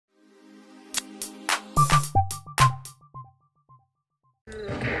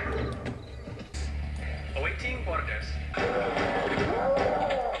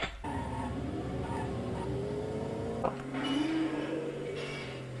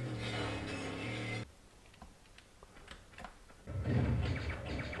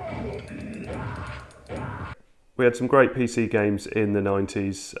We had some great PC games in the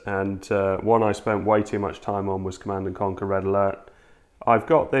 90s, and one I spent way too much time on was Command & Conquer Red Alert. I've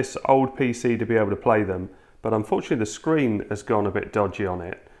got this old PC to be able to play them, but unfortunately the screen has gone a bit dodgy on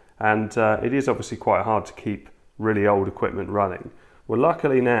it, and it is obviously quite hard to keep really old equipment running. Well,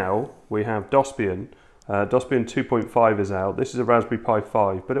 luckily now we have Dosbian. Dosbian 2.5 is out. This is a Raspberry Pi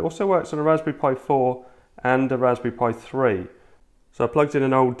 5, but it also works on a Raspberry Pi 4 and a Raspberry Pi 3. So I plugged in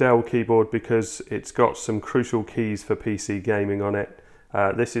an old Dell keyboard because it's got some crucial keys for PC gaming on it.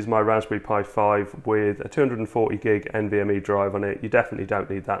 This is my Raspberry Pi 5 with a 240 gig NVMe drive on it. You definitely don't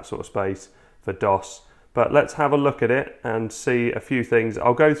need that sort of space for DOS. But let's have a look at it and see a few things.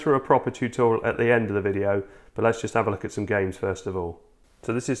 I'll go through a proper tutorial at the end of the video, but let's just have a look at some games first of all.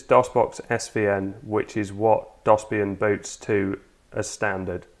 So this is Dosbox SVN, which is what Dosbian boots to as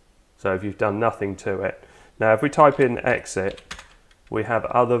standard. So if you've done nothing to it. Now if we type in exit, we have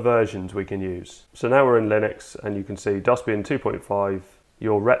other versions we can use. So now we're in Linux, and you can see Dosbian 2.5,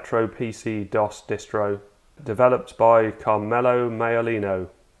 your retro PC DOS distro, developed by Carmelo Maiolino.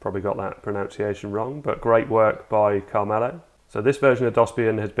 Probably got that pronunciation wrong, but great work by Carmelo. So this version of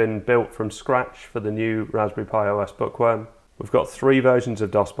Dosbian has been built from scratch for the new Raspberry Pi OS bookworm. We've got three versions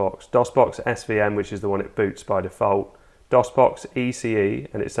of Dosbox. Dosbox SVN, which is the one it boots by default. Dosbox ECE,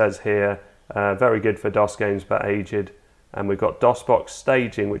 and it says here, very good for DOS games but aged. And we've got Dosbox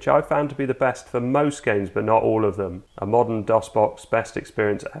Staging, which I found to be the best for most games, but not all of them. A modern Dosbox, best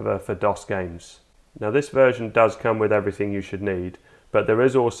experience ever for DOS games. Now this version does come with everything you should need, but there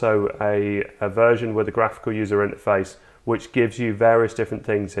is also a version with a graphical user interface, which gives you various different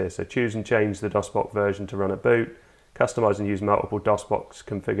things here. So choose and change the Dosbox version to run at boot, customize and use multiple Dosbox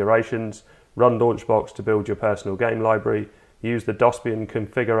configurations, run Launchbox to build your personal game library, use the Dosbian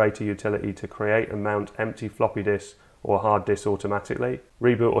configurator utility to create and mount empty floppy disks or hard disks automatically,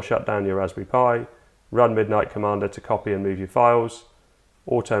 reboot or shut down your Raspberry Pi, run Midnight Commander to copy and move your files,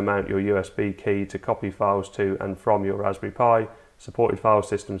 auto mount your USB key to copy files to and from your Raspberry Pi, supported file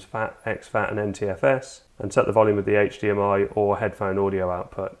systems FAT, exFAT and NTFS, and set the volume of the HDMI or headphone audio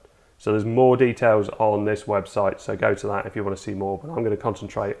output. So there's more details on this website, so go to that if you want to see more, but I'm going to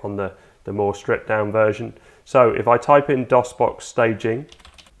concentrate on the more stripped down version. So if I type in Dosbox Staging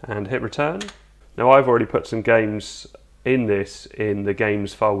and hit return, now I've already put some games in this in the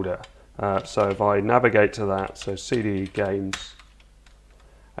games folder. So if I navigate to that, so CD games,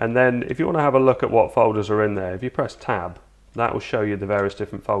 and then if you want to have a look at what folders are in there, if you press tab, that will show you the various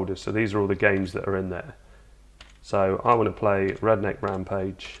different folders. So these are all the games that are in there. So I want to play Redneck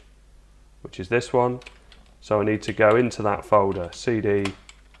Rampage, which is this one. So I need to go into that folder, CD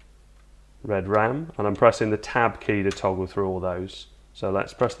Red Ram, and I'm pressing the tab key to toggle through all those. So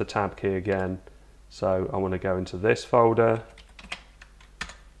let's press the tab key again. So I want to go into this folder,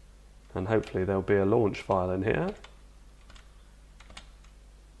 and hopefully there'll be a launch file in here.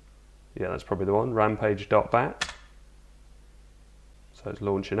 Yeah, that's probably the one, rampage.bat. So it's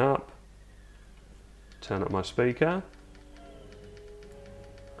launching up. Turn up my speaker.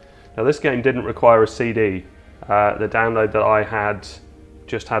 Now this game didn't require a CD. The download that I had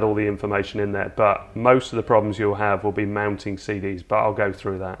just had all the information in there, but most of the problems you'll have will be mounting CDs, but I'll go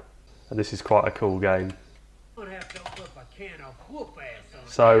through that. And this is quite a cool game.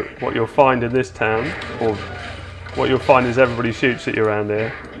 So what you'll find in this town, or what you'll find is everybody shoots at you around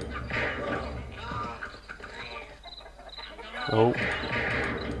here. Oh.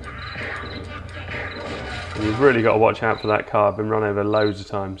 And you've really got to watch out for that car. I've been run over loads of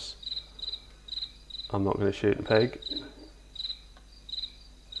times. I'm not going to shoot the pig.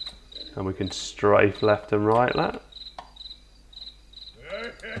 And we can strafe left and right that.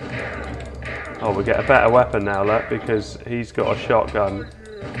 Oh, we get a better weapon now, look, because he's got a shotgun.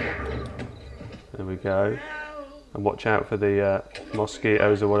 There we go. And watch out for the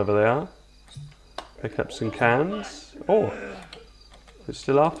mosquitoes or whatever they are. Pick up some cans. Oh, it's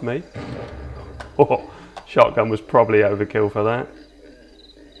still after me. Oh, shotgun was probably overkill for that.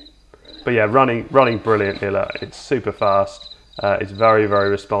 But yeah, running brilliantly, look. It's super fast. It's very, very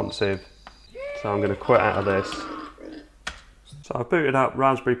responsive. So I'm going to quit out of this. So I've booted up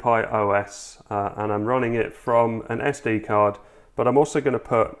Raspberry Pi OS and I'm running it from an SD card, but I'm also going to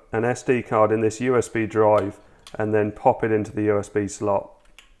put an SD card in this USB drive and then pop it into the USB slot.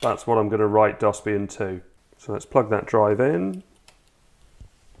 That's what I'm going to write Dosbian to. So let's plug that drive in.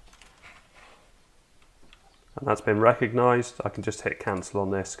 And that's been recognised. I can just hit cancel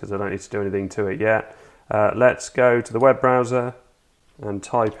on this because I don't need to do anything to it yet. Let's go to the web browser and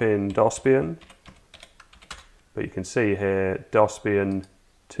type in Dosbian. But you can see here Dosbian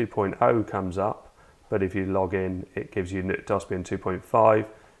 2.0 comes up, but if you log in it gives you Dosbian 2.5.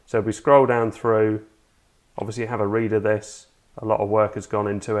 So if we scroll down through, Obviously have a read of this, a lot of work has gone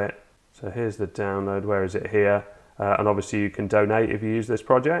into it. So here's the download, where is it here? And obviously you can donate if you use this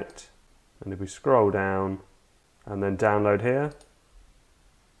project. And if we scroll down and then download here.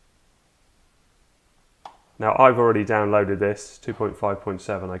 Now I've already downloaded this,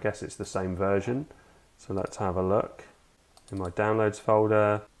 2.5.7, I guess it's the same version. So let's have a look in my downloads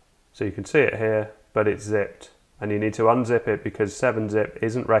folder. So you can see it here, but it's zipped. And you need to unzip it because 7-zip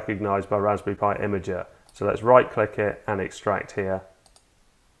isn't recognized by Raspberry Pi Imager. So let's right click it and extract here.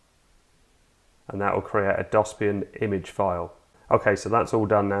 And that will create a Dosbian image file. Okay, so that's all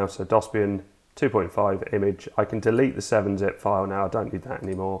done now. So Dosbian 2.5 image. I can delete the 7-zip file now. I don't need that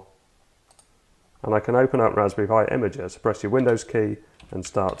anymore. And I can open up Raspberry Pi Imager. So press your Windows key and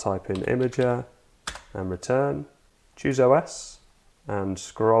start typing Imager and return. Choose OS and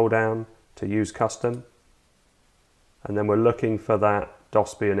scroll down to use custom. And then we're looking for that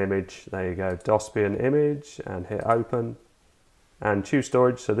Dosbian image. There you go, Dosbian image, and hit open. And choose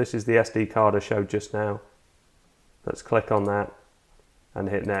storage, so this is the SD card I showed just now. Let's click on that and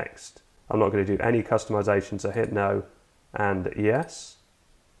hit next. I'm not going to do any customization, so hit no and yes.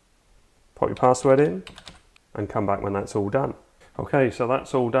 Put your password in and come back when that's all done. Okay, so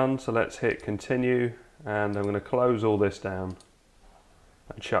that's all done, so let's hit continue, and I'm going to close all this down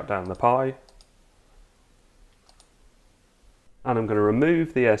and shut down the Pi. And I'm going to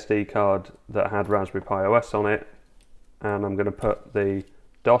remove the SD card that had Raspberry Pi OS on it, and I'm going to put the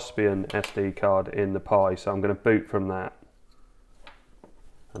Dosbian SD card in the Pi, so I'm going to boot from that.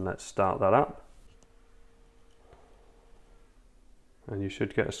 And let's start that up. And you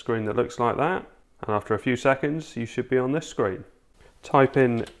should get a screen that looks like that. And after a few seconds, you should be on this screen. Type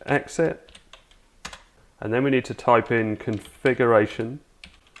in exit, and then we need to type in configuration.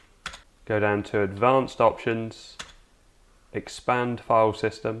 Go down to advanced options, expand file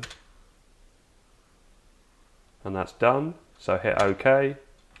system, and that's done. So hit OK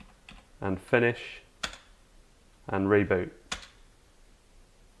and finish and reboot.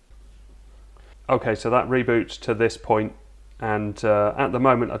 Okay, so that reboots to this point, and at the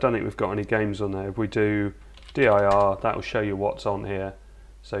moment I don't think we've got any games on there. If we do dir, that will show you what's on here.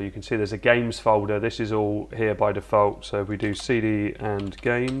 So you can see there's a games folder. This is all here by default. So if we do cd and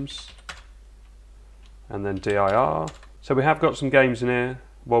games and then dir, so we have got some games in here,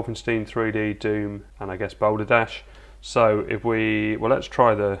 Wolfenstein 3D, Doom, and I guess Boulder Dash. So if we, well, let's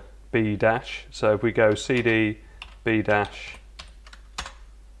try the B dash. So if we go cd B dash,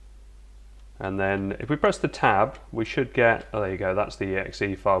 and then if we press the tab, we should get, oh there you go, that's the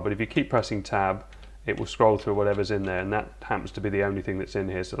exe file. But if you keep pressing tab, it will scroll through whatever's in there, and that happens to be the only thing that's in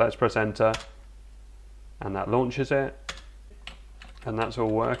here. So let's press enter, and that launches it, and that's all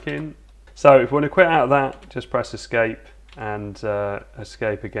working. So if we want to quit out of that, just press escape, and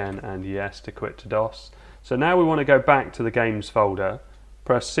escape again, and yes to quit to DOS. So now we want to go back to the games folder,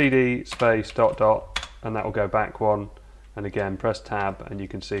 press cd space ... and that will go back one, and again press tab and you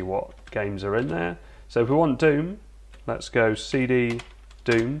can see what games are in there. So if we want Doom, let's go cd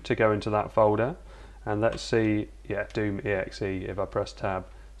Doom to go into that folder, and let's see, yeah, Doom exe if I press tab.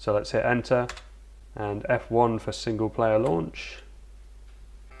 So let's hit enter and F1 for single player launch,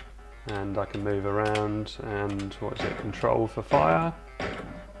 and I can move around, and what is it, control for fire.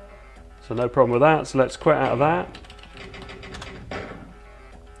 So no problem with that. So let's quit out of that,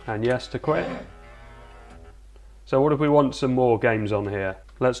 and yes to quit. So what if we want some more games on here?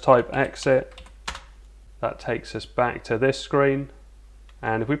 Let's type exit. That takes us back to this screen,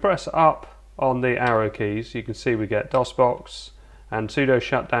 and if we press up on the arrow keys, you can see we get Dosbox and sudo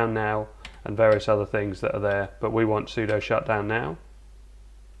shutdown now and various other things that are there, but we want sudo shutdown now.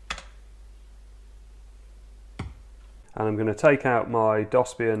 And I'm going to take out my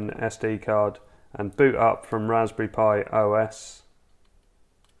Dosbian SD card and boot up from Raspberry Pi OS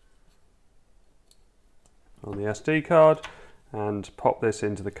on the SD card, and pop this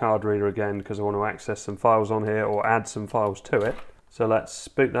into the card reader again because I want to access some files on here or add some files to it. So let's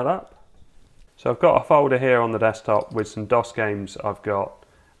boot that up. So I've got a folder here on the desktop with some DOS games I've got,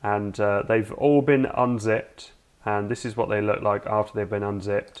 and they've all been unzipped, and this is what they look like after they've been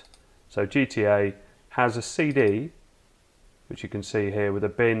unzipped. So GTA has a CD, which you can see here with a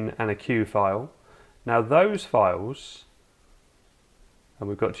bin and a Q file. Now those files, and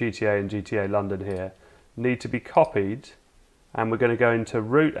we've got GTA and GTA London here, need to be copied, and we're going to go into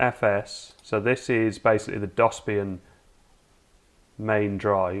root FS. So this is basically the Dosbian main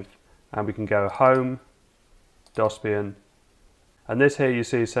drive, and we can go home, Dosbian, and this here you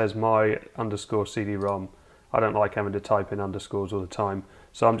see says my _ CD-ROM. I don't like having to type in underscores all the time,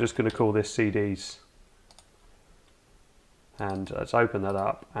 so I'm just going to call this CDs. And let's open that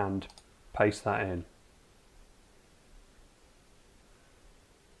up and paste that in.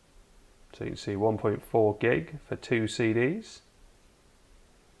 So you can see 1.4 gig for 2 CDs.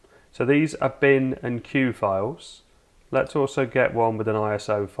 So these are bin and Q files. Let's also get one with an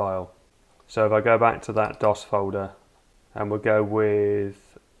ISO file. So if I go back to that DOS folder and we'll go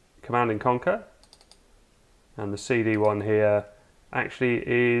with Command and Conquer, and the CD one here actually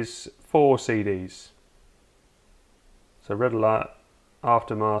is 4 CDs. So Red Alert,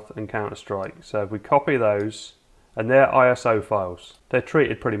 Aftermath and Counter-Strike. So if we copy those, and they're ISO files, they're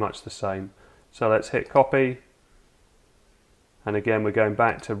treated pretty much the same. So let's hit copy, and again we're going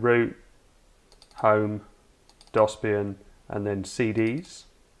back to root, home, Dosbian, and then CDs,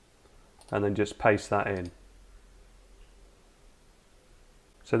 and then just paste that in.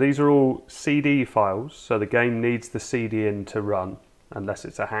 So these are all CD files, so the game needs the CD in to run, unless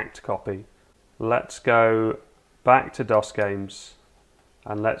it's a hacked copy. Let's go back to DOS games,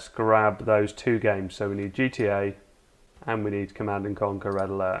 and let's grab those 2 games. So we need GTA, and we need Command and Conquer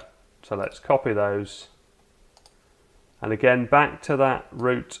Red Alert. So let's copy those, and again back to that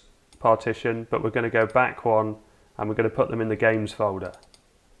root partition, but we're going to go back one, and we're going to put them in the games folder.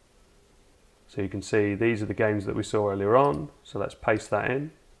 So you can see these are the games that we saw earlier on, so let's paste that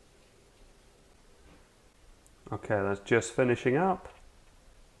in. Okay, that's just finishing up.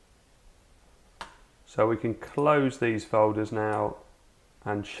 So we can close these folders now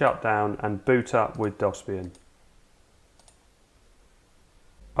and shut down and boot up with Dosbian.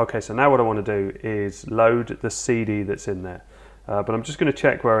 Okay, so now what I want to do is load the CD that's in there, but I'm just going to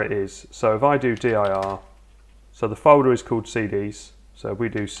check where it is. So if I do dir, so the folder is called CDs, so if we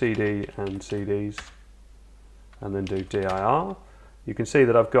do CD and CDs and then do dir, you can see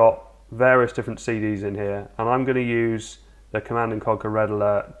that I've got various different CDs in here, and I'm going to use the Command and Conquer Red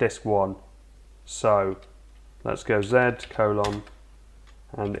Alert disk 1. So let's go Z colon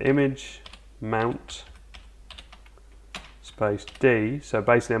and image mount space D. So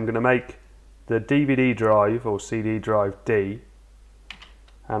basically I'm going to make the DVD drive or CD drive D,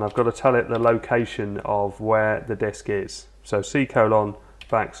 and I've got to tell it the location of where the disk is. So C colon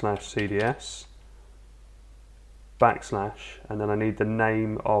backslash CDS backslash, and then I need the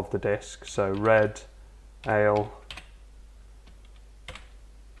name of the disk. So Red Ale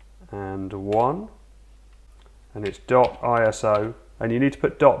and 1, and it's .iso, and you need to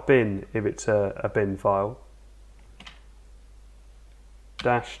put .bin if it's a bin file.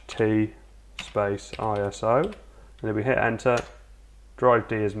 -T space ISO, and if we hit enter, drive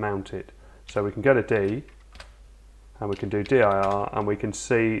D is mounted. So we can go to D, and we can do dir, and we can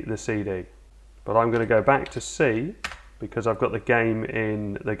see the CD. But I'm going to go back to C because I've got the game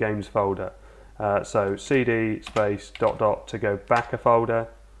in the games folder. So CD space ... to go back a folder,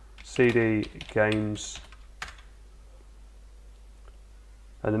 CD games,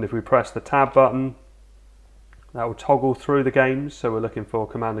 and then if we press the tab button, that will toggle through the games. So we're looking for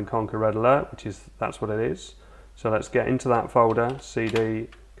Command and Conquer Red Alert, that's what it is. So let's get into that folder, CD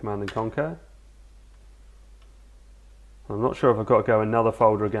Command and Conquer. I'm not sure if I've got to go another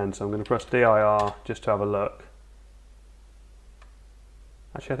folder again, so I'm going to press dir just to have a look.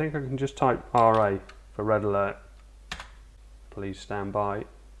 Actually, I think I can just type RA for Red Alert. Please stand by.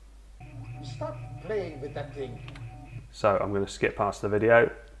 Stop playing with that thing. So I'm going to skip past the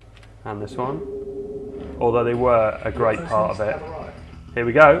video and this one, although they were a great part of it. Here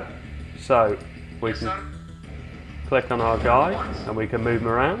we go. So we can click on our guy and we can move him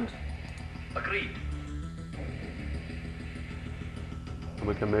around. Agreed. And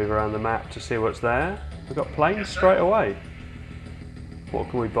we can move around the map to see what's there. We've got planes straight away. What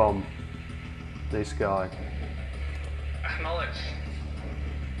can we bomb? This guy. Acknowledge.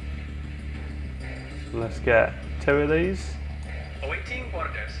 Let's get 2 of these. Awaiting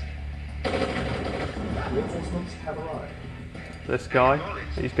orders. Reinforcements have arrived. This guy,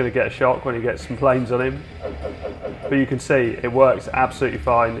 he's going to get a shock when he gets some planes on him. But you can see it works absolutely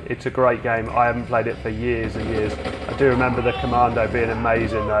fine. It's a great game. I haven't played it for years and years. I do remember the Commando being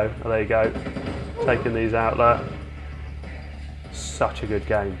amazing though. Oh, there you go. Taking these out there. Such a good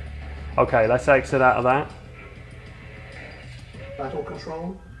game. Okay, let's exit out of that. Battle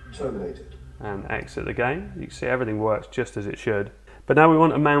control terminated. And exit the game. You can see everything works just as it should. But now we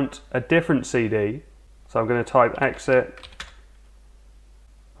want to mount a different CD. So I'm going to type exit.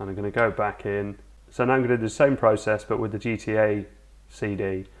 And I'm going to go back in. So now I'm going to do the same process but with the GTA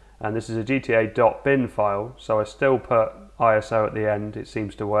CD. And this is a GTA.bin file. So I still put ISO at the end. It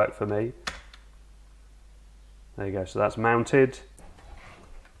seems to work for me. There you go. So that's mounted.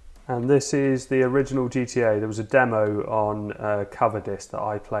 And this is the original GTA. There was a demo on cover disc that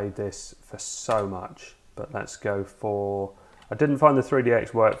I played this for so much. But let's go for... I didn't find the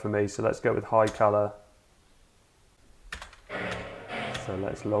 3DX work for me, so let's go with high colour. So So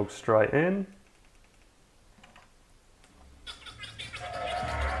let's log straight in.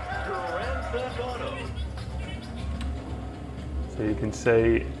 So you can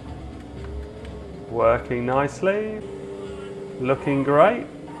see working nicely, looking great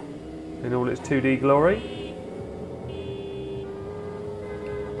in all its 2D glory.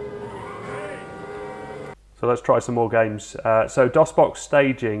 So let's try some more games. So Dosbox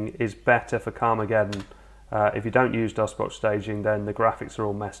staging is better for Carmageddon. If you don't use Dosbox staging, then the graphics are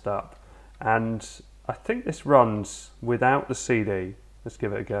all messed up. And I think this runs without the CD. Let's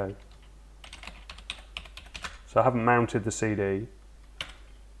give it a go. So I haven't mounted the CD.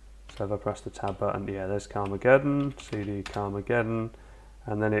 So if I press the tab button, yeah, there's Carmageddon, CD Carmageddon,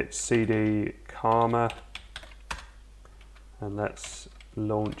 and then it's CD Karma. And let's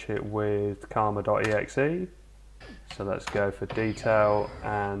launch it with karma.exe. So let's go for detail,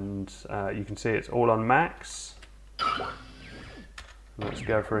 and you can see it's all on max. Let's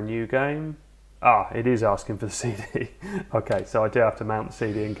go for a new game. Ah, it is asking for the CD. Okay, so I do have to mount the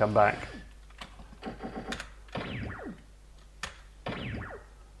CD and come back.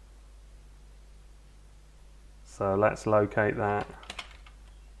 So let's locate that.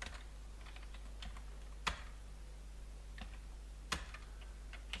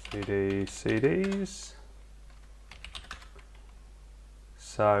 CDs.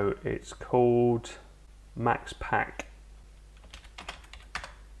 So it's called Max Pack.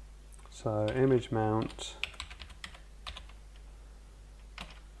 So image mount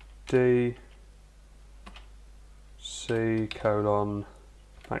D C colon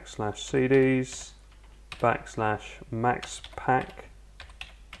backslash CDs backslash max pack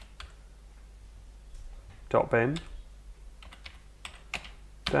dot bin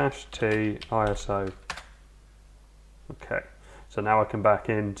dash T ISO. Okay, so now I can back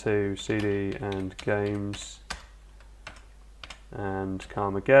into CD and games and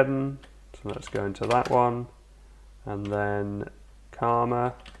Carmageddon. So let's go into that one, and then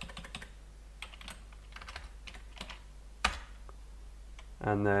Karma,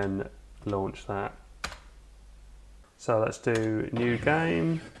 and then launch that. So let's do new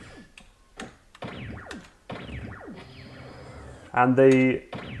game. And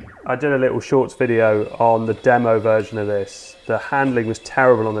I did a little shorts video on the demo version of this. The handling was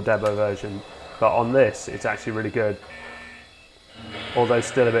terrible on the demo version, but on this it's actually really good, although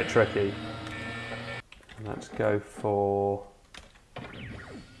still a bit tricky. Let's go for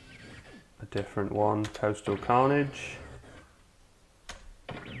a different one, Coastal Carnage.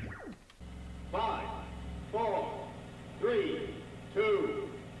 5, 4, 3, 2,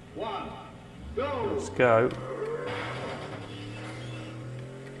 1, go! Let's go.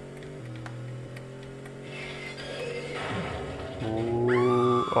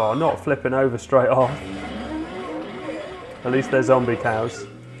 Ooh. Oh, not flipping over straight off. At least they're zombie cows.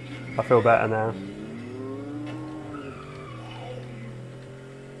 I feel better now.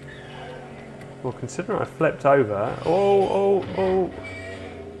 Well, considering I flipped over. Oh.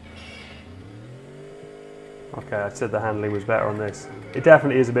 Okay, I said the handling was better on this. It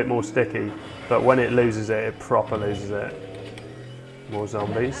definitely is a bit more sticky, but when it loses it, it proper loses it. More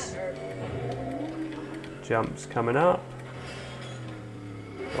zombies. Jumps coming up.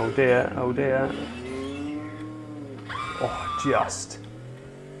 Oh dear, oh dear. Oh, just.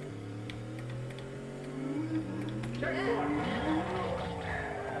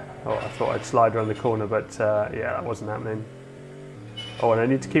 Oh, I thought I'd slide around the corner, but yeah, that wasn't happening. Oh, and I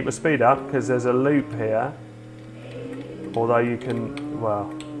need to keep my speed up because there's a loop here. Although you can,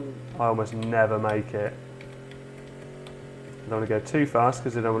 well, I almost never make it. I don't want to go too fast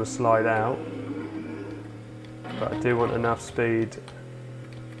because I don't want to slide out. But I do want enough speed.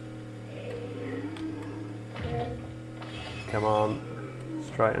 Come on,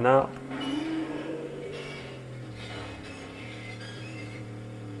 straighten up.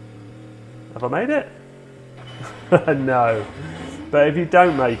 Have I made it? No. But if you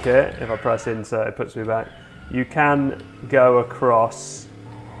don't make it, if I press insert, it puts me back. You can go across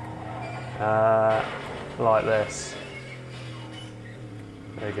like this.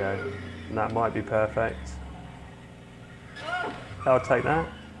 There you go. And that might be perfect. I'll take that.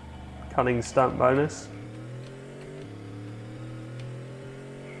 Cunning stunt bonus.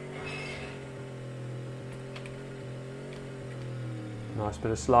 Nice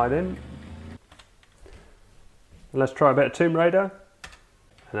bit of sliding. Let's try a bit of Tomb Raider.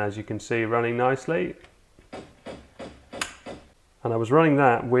 And as you can see, running nicely. And I was running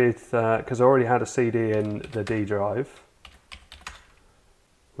that with, because I already had a CD in the D drive,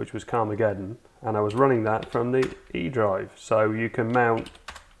 which was Carmageddon, and I was running that from the E drive. So you can mount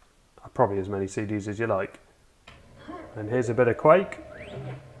probably as many CDs as you like. And here's a bit of Quake.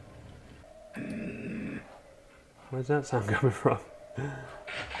 Where's that sound coming from?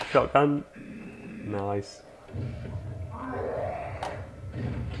 Shotgun. Nice.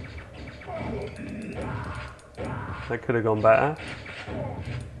 That could have gone better.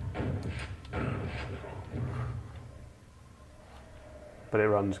 But it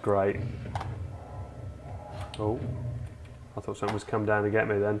runs great. Oh, I thought something was come down to get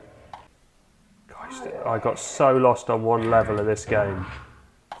me then. Gosh, I got so lost on one level of this game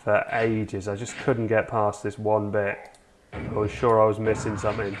for ages. I just couldn't get past this one bit. I was sure I was missing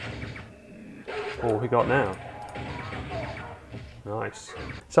something. Oh, we got now. Nice.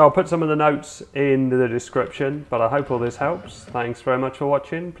 So I'll put some of the notes in the description, but I hope all this helps. Thanks very much for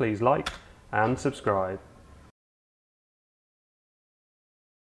watching. Please like and subscribe.